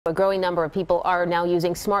A growing number of people are now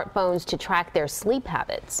using smartphones to track their sleep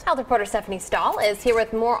habits. Health reporter Stephanie Stahl is here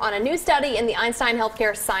with more on a new study in the Einstein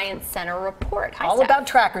Healthcare Science Center report. Hi, All Steph. about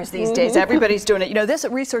trackers these days. Everybody's doing it. You know, this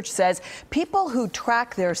research says people who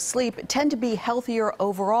track their sleep tend to be healthier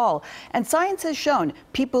overall. And science has shown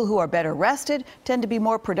people who are better rested tend to be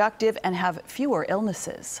more productive and have fewer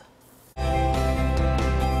illnesses.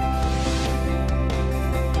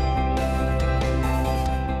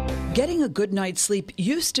 Getting a good night's sleep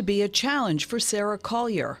used to be a challenge for Sarah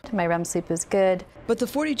Collier. My REM sleep is good. But the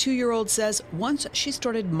 42-year-old says once she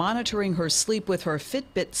started monitoring her sleep with her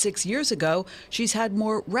Fitbit 6 years ago, she's had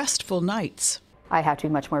more restful nights. I have to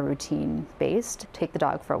be much more routine-based, take the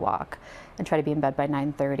dog for a walk and try to be in bed by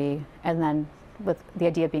 9:30, and then with the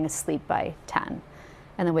idea of being asleep by 10.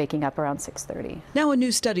 And then waking up around 6:30. Now a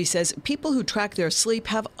new study says people who track their sleep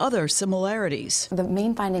have other similarities. The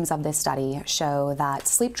main findings of this study show that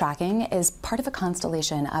sleep tracking is part of a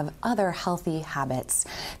constellation of other healthy habits.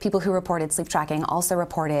 People who reported sleep tracking also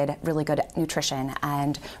reported really good nutrition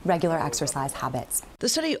and regular exercise habits. The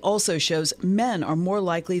study also shows men are more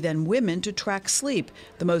likely than women to track sleep.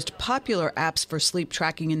 The most popular apps for sleep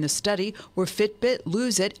tracking in the study were Fitbit,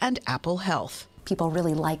 Lose It, and Apple Health. People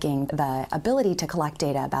really liking the ability to collect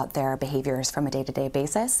data about their behaviors from a day-to-day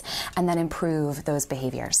basis and then improve those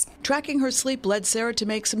behaviors. Tracking her sleep led Sarah to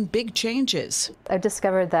make some big changes. I've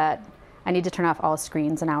discovered that I need to turn off all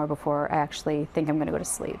screens an hour before I actually think I'm going to go to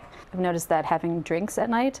sleep. I've noticed that having drinks at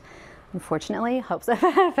night, unfortunately,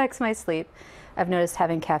 affects my sleep. I've noticed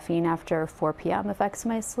having caffeine after 4 p.m. affects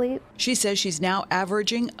my sleep. She says she's now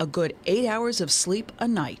averaging a good 8 hours of sleep a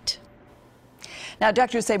night. Now,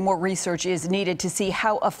 doctors say more research is needed to see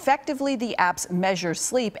how effectively the apps measure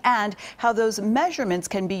sleep and how those measurements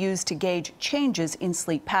can be used to gauge changes in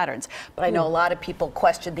sleep patterns. But I know a lot of people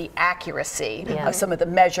question the accuracy of some of the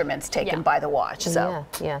measurements taken by the watch. So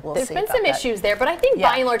we'll There's see been about some that. issues there, but I think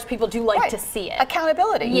by and large people do like to see it.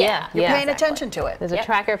 Accountability. Yeah. You're paying attention to it. There's a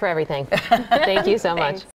tracker for everything. Thank you so much.